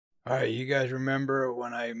All right, you guys remember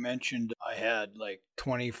when I mentioned I had like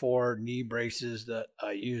 24 knee braces that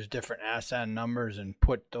I used different ASAN numbers and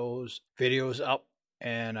put those videos up,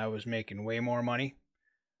 and I was making way more money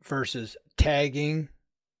versus tagging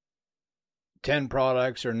 10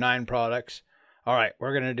 products or 9 products. All right,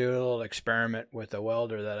 we're going to do a little experiment with a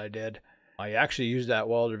welder that I did. I actually used that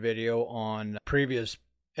welder video on a previous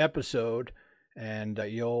episode, and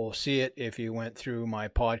you'll see it if you went through my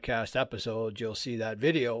podcast episode. You'll see that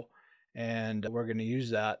video, and we're going to use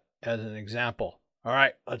that as an example. All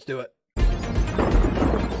right, let's do it.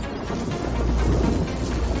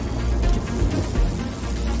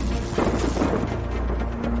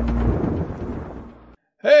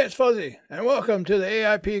 Hey, it's Fuzzy, and welcome to the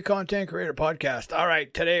AIP Content Creator Podcast. All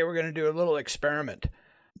right, today we're going to do a little experiment.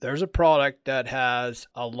 There's a product that has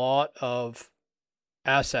a lot of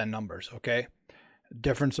ASAN numbers, okay?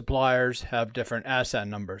 Different suppliers have different ASAN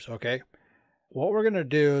numbers, okay? What we're going to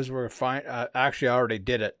do is actually I already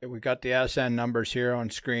did it. We got the ASAN numbers here on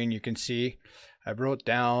screen. You can see I wrote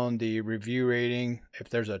down the review rating. If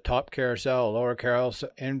there's a top carousel, a lower carousel,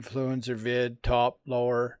 influencer vid, top,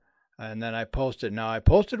 lower, and then I posted. Now I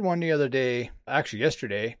posted one the other day, actually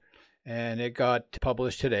yesterday, and it got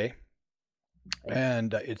published today.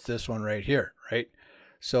 And it's this one right here, right?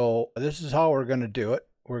 So this is how we're going to do it.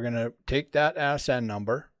 We're going to take that ASAN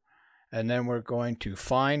number, and then we're going to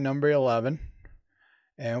find number 11,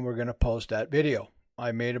 and we're going to post that video.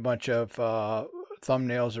 I made a bunch of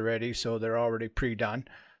thumbnails already, so they're already pre-done.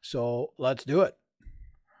 So let's do it.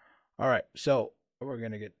 All right, so we're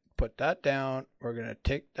going to put that down. We're going to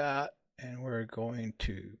take that, and we're going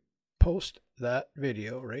to post that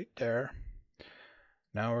video right there.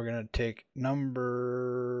 Now we're going to take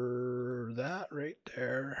number that right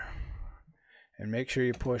there and make sure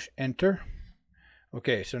you push enter.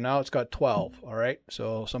 Okay, so now it's got 12, all right?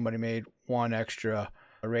 So somebody made one extra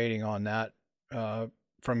rating on that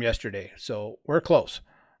from yesterday. So we're close,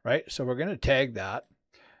 right? So we're going to tag that,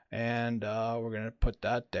 and we're going to put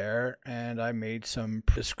that there. And I made some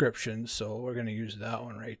descriptions, so we're going to use that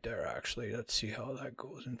one right there, actually. Let's see how that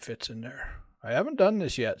goes and fits in there. I haven't done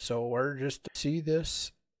this yet, so we're just see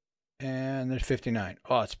this, and there's 59.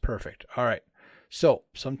 Oh, it's perfect. All right. So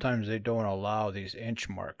sometimes they don't allow these inch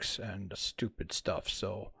marks and stupid stuff,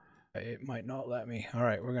 so it might not let me. All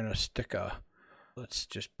right, we're going to let's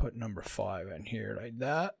just put number 5 in here like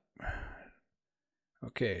that.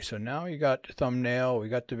 Okay, so now you got the thumbnail, we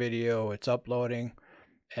got the video, it's uploading,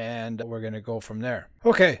 and we're going to go from there.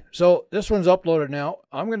 Okay, so this one's uploaded now.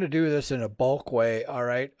 I'm going to do this in a bulk way, all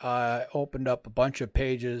right? I opened up a bunch of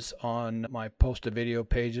pages on my posted video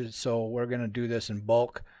pages, so we're going to do this in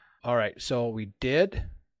bulk. All right, so we did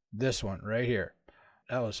this one right here.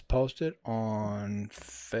 That was posted on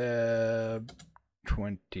Feb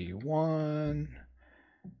 21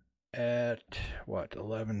 at,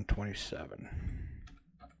 11:27.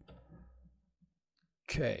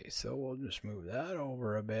 Okay, so we'll just move that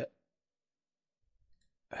over a bit.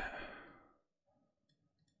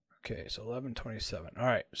 Okay, so 11:27. All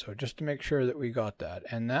right, so just to make sure that we got that.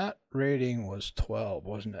 And that rating was 12,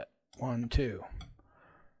 wasn't it? 1, 2.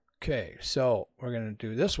 Okay, so we're going to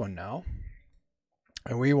do this one now.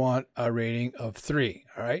 And we want a rating of 3,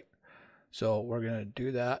 all right? So we're going to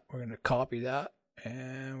do that. We're going to copy that,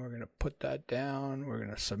 and we're going to put that down. We're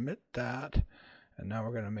going to submit that. And now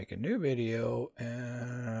we're going to make a new video,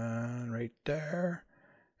 and right there.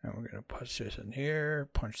 And we're going to punch this in here,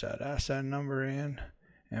 punch that ASAN number in,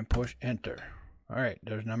 and push enter. All right,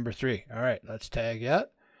 there's number 3. All right, let's tag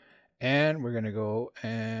that. And we're going to go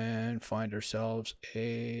and find ourselves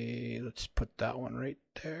let's put that one right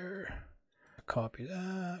there. Copy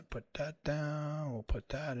that, put that down. We'll put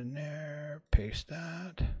that in there, paste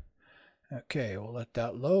that. Okay, we'll let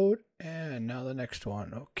that load. And now the next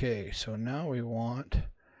one. Okay, so now we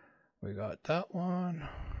got that one.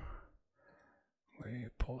 We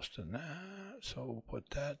posted that, so we'll put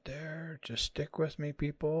that there. Just stick with me,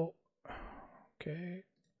 people. Okay.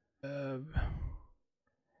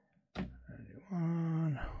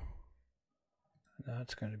 91.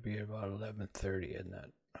 That's going to be about 11:30, isn't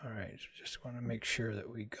it? All right, so just want to make sure that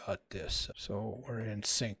we got this, so we're in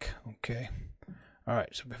sync. Okay. All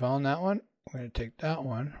right, so we found that one. We're going to take that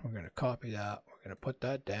one. We're going to copy that. We're going to put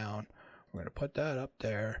that down. We're going to put that up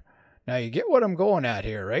there. Now you get what I'm going at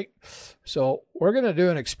here, right? So we're going to do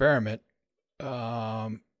an experiment.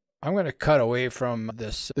 I'm going to cut away from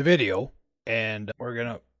the video, and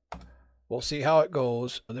we'll see how it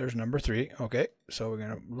goes. There's number 3. Okay, so we're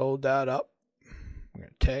going to load that up. We're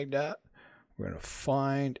going to tag that. We're going to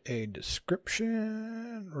find a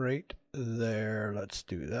description right there. Let's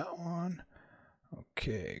do that one.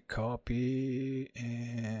 Okay, copy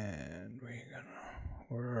and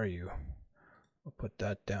are you? We'll put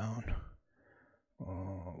that down.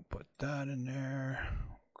 We'll put that in there.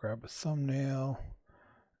 Grab a thumbnail.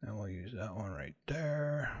 And we'll use that one right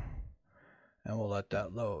there. And we'll let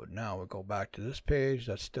that load. Now we'll go back to this page.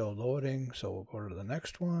 That's still loading. So we'll go to the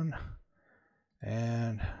next one.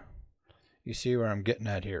 And you see where I'm getting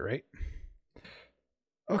at here, right?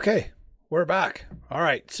 Okay, we're back. All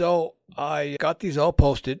right, so I got these all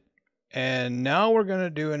posted. And now we're going to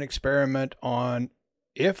do an experiment on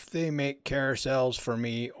if they make carousels for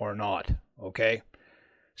me or not. Okay?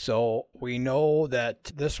 So we know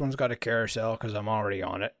that this one's got a carousel because I'm already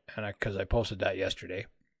on it, and because I posted that yesterday.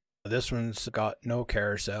 This one's got no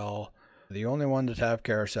carousel. The only one that have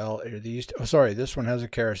carousel are these. Oh, sorry, this one has a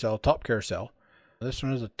carousel, top carousel. This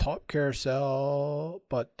one is a top carousel,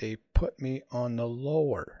 but they put me on the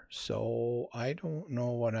lower. So I don't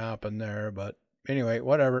know what happened there, but anyway,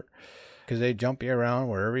 whatever. Because they jump you around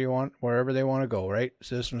wherever you want, wherever they want to go, right?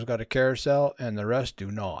 So this one's got a carousel, and the rest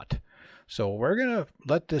do not. So we're going to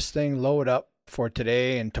let this thing load up for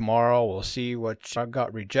today and tomorrow. We'll see what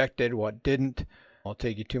got rejected, what didn't. I'll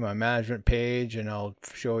take you to my management page and I'll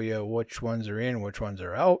show you which ones are in, which ones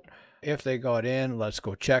are out. If they got in, let's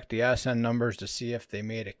go check the SN numbers to see if they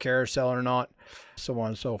made a carousel or not, so on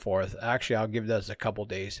and so forth. Actually, I'll give this a couple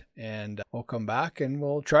days and we'll come back and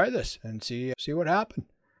we'll try this and see what happened.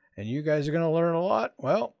 And you guys are going to learn a lot.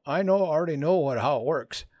 Well, I already know how it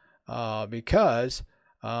works because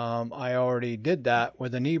I already did that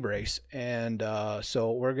with a knee brace. And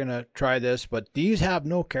so we're going to try this, but these have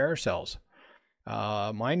no carousels.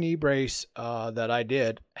 My knee brace that I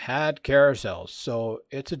did had carousels, so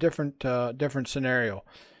it's a different scenario,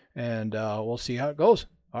 and we'll see how it goes.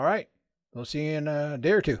 All right, we'll see you in a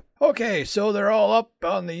day or two. Okay, so they're all up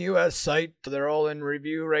on the US site. They're all in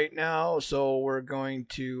review right now, so we're going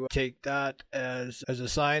to take that as a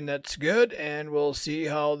sign that's good, and we'll see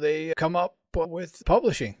how they come up with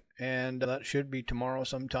publishing, and that should be tomorrow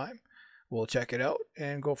sometime. We'll check it out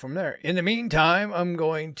and go from there. In the meantime, I'm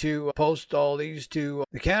going to post all these to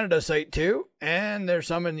the Canada site too. And there's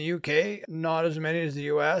some in the UK, not as many as the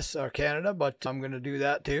US or Canada, but I'm going to do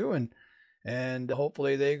that too. And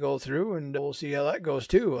hopefully they go through and we'll see how that goes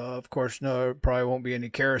too. Of course, no, probably won't be any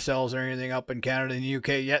carousels or anything up in Canada and the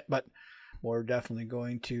UK yet, but we're definitely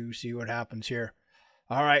going to see what happens here.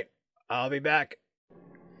 All right, I'll be back.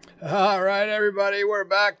 All right, everybody, we're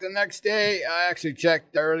back the next day. I actually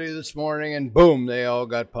checked early this morning, and boom, they all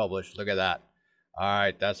got published. Look at that. All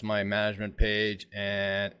right, that's my management page,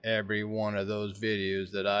 and every one of those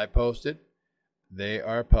videos that I posted, they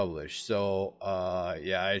are published. So,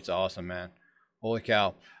 yeah, it's awesome, man. Holy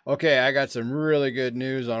cow. Okay, I got some really good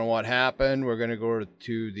news on what happened. We're going to go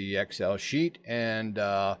to the Excel sheet, and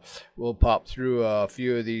we'll pop through a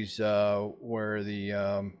few of these where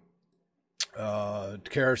the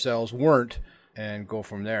carousels weren't and go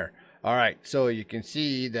from there. All right, so you can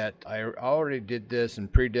see that I already did this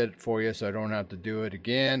and pre-did it for you, so I don't have to do it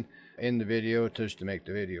again in the video just to make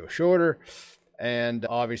the video shorter. And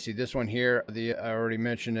obviously this one here, I already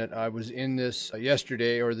mentioned it. I was in this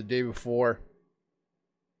yesterday or the day before.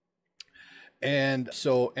 And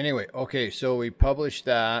so anyway, okay, so we published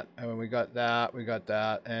that and we got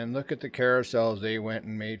that, and look at the carousels they went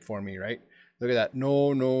and made for me, right? Look at that.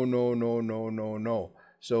 No.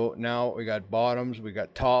 So now we got bottoms, we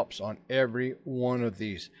got tops on every one of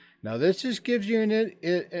these. Now this just gives you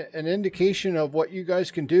an indication of what you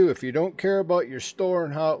guys can do. If you don't care about your store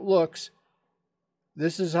and how it looks,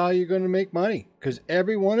 this is how you're going to make money, because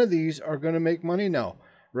every one of these are going to make money now.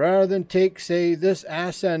 Rather than take, say, this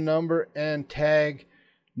ASN number and tag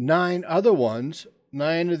 9 other ones,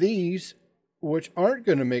 9 of these, which aren't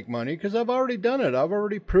going to make money, because I've already done it. I've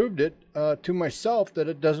already proved it to myself that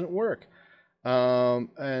it doesn't work.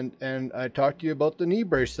 And I talked to you about the knee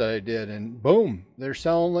brace that I did, and boom, they're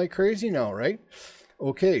selling like crazy now, right?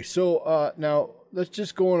 Okay, so now let's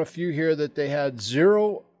just go on a few here that they had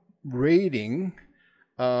 0 rating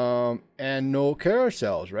and no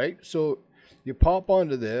carousels, right? So you pop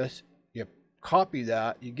onto this, you copy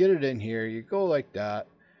that, you get it in here, you go like that,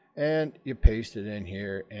 and you paste it in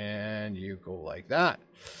here and you go like that.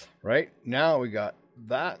 Right now we got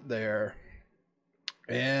that there,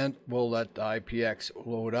 and we'll let the IPX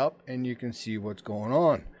load up and you can see what's going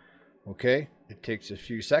on. Okay, it takes a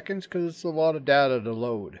few seconds because it's a lot of data to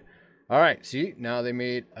load. All right, see, now they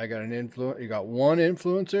made, I got you got one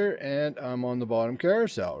influencer and I'm on the bottom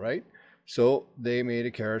carousel, right? So they made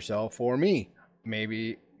a carousel for me.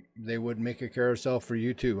 Maybe they would make a carousel for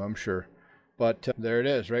you too, I'm sure. But there it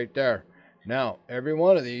is right there. Now, every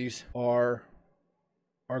one of these are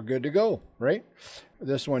good to go, right?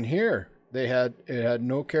 This one here, it had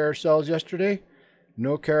no carousels yesterday.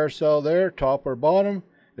 No carousel there, top or bottom.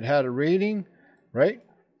 It had a rating, right?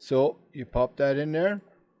 So you pop that in there,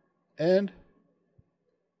 and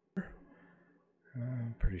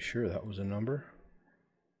I'm pretty sure that was a number.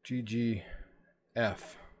 GGF.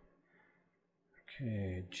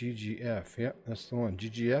 Okay, GGF. Yep, that's the one.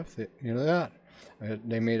 GGF. You know that.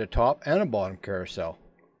 They made a top and a bottom carousel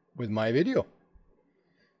with my video.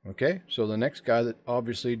 Okay, so the next guy that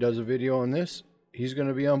obviously does a video on this, he's going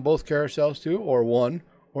to be on both carousels too, or one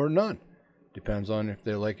or none. Depends on if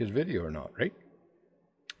they like his video or not, right?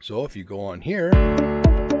 So if you go on here,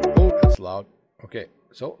 oh, that's loud. Okay,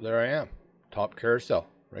 so there I am. Top carousel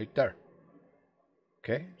right there.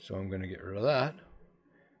 Okay, so I'm going to get rid of that.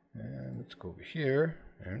 And let's go over here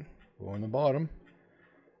and go on the bottom.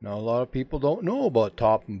 Now, a lot of people don't know about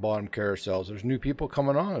top and bottom carousels. There's new people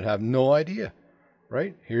coming on that have no idea,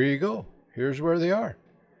 right? Here you go. Here's where they are.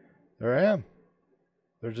 There I am.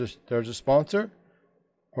 There's a sponsor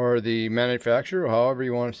or the manufacturer, or however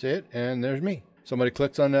you want to say it, and there's me. Somebody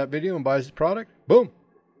clicks on that video and buys the product. Boom.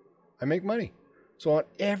 I make money. So on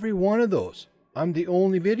every one of those, I'm the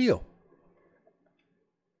only video,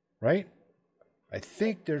 right? I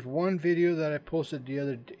think there's one video that I posted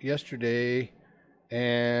yesterday,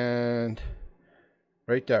 and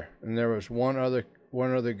right there, and there was one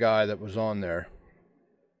other guy that was on there,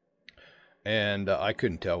 and I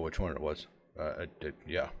couldn't tell which one it was.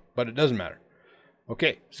 Yeah, but it doesn't matter.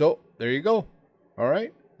 Okay, so there you go. All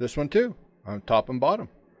right, this one too. I'm top and bottom,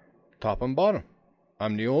 top and bottom.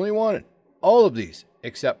 I'm the only one in all of these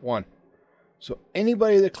except one. So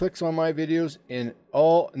anybody that clicks on my videos in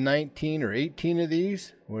all 19 or 18 of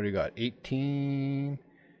these, what do you got? 18,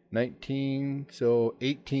 19, so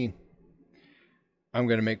 18. I'm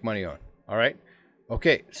going to make money on. All right.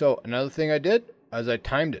 Okay. So another thing I did is I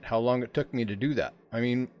timed it, how long it took me to do that. I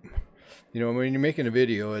mean, you know, when you're making a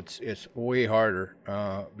video, it's way harder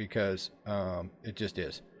because it just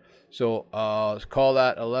is. So let's call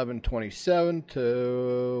that 11:27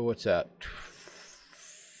 to, what's that?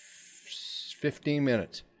 15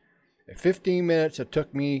 minutes. 15 minutes it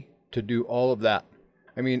took me to do all of that.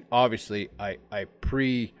 I mean, obviously, I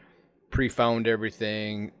pre-found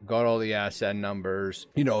everything, got all the asset numbers,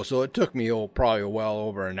 you know, so it took me probably well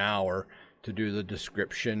over an hour to do the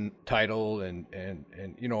description, title, and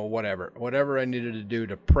you know, whatever I needed to do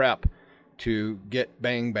to prep to get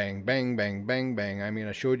bang, bang, bang, bang, bang, bang. I mean,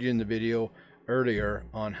 I showed you in the video earlier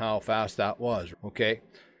on how fast that was, okay?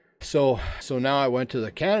 So now I went to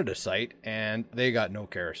the Canada site, and they got no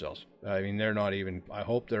carousels. I mean, they're not even, I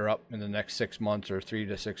hope they're up in the next 6 months or 3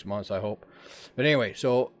 to 6 months, I hope. But anyway,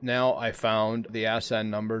 so now I found the ASN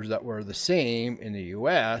numbers that were the same in the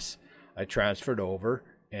US. I transferred over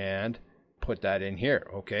and put that in here,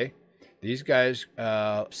 okay? These guys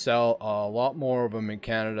sell a lot more of them in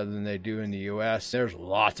Canada than they do in the US. There's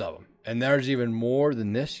lots of them. And there's even more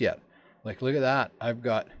than this yet. Like, look at that. I've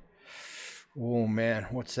got, oh man,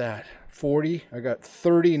 what's that? 40? I got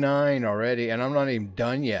 39 already, and I'm not even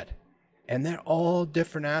done yet. And they're all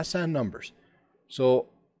different ASN numbers. So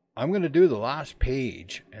I'm going to do the last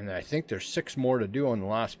page, and I think there's 6 more to do on the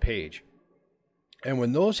last page. And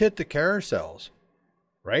when those hit the carousels,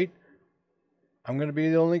 right, I'm going to be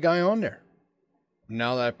the only guy on there.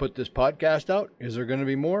 Now that I put this podcast out, is there going to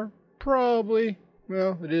be more? Probably.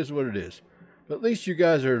 Well, it is what it is. But at least you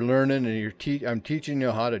guys are learning, and I'm teaching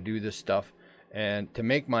you how to do this stuff and to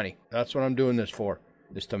make money. That's what I'm doing this for,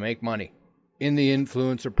 is to make money in the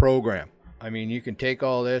influencer program. I mean, you can take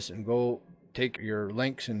all this and go take your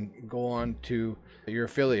links and go on to your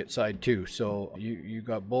affiliate side too. So you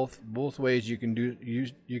got both ways you can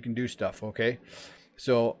do stuff, okay?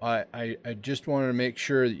 So I just wanted to make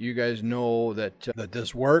sure that you guys know that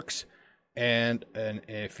this works. And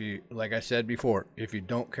if you, like I said before, if you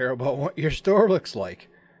don't care about what your store looks like,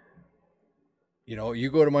 you know, you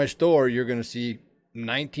go to my store, you're going to see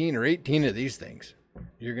 19 or 18 of these things.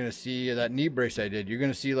 You're going to see that knee brace I did. You're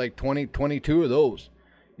going to see like 20, 22 of those.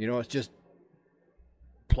 You know, it's just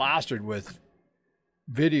plastered with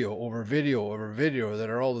video over video over video that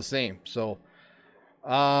are all the same. So,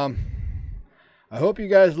 I hope you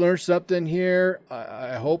guys learned something here.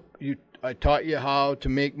 I hope I taught you how to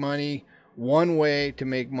make money, one way to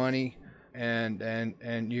make money, and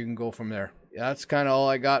you can go from there. That's kind of all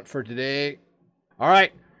I got for today. All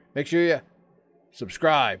right, make sure you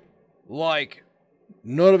subscribe, like,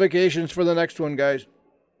 notifications for the next one, guys.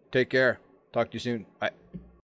 Take care. Talk to you soon. Bye.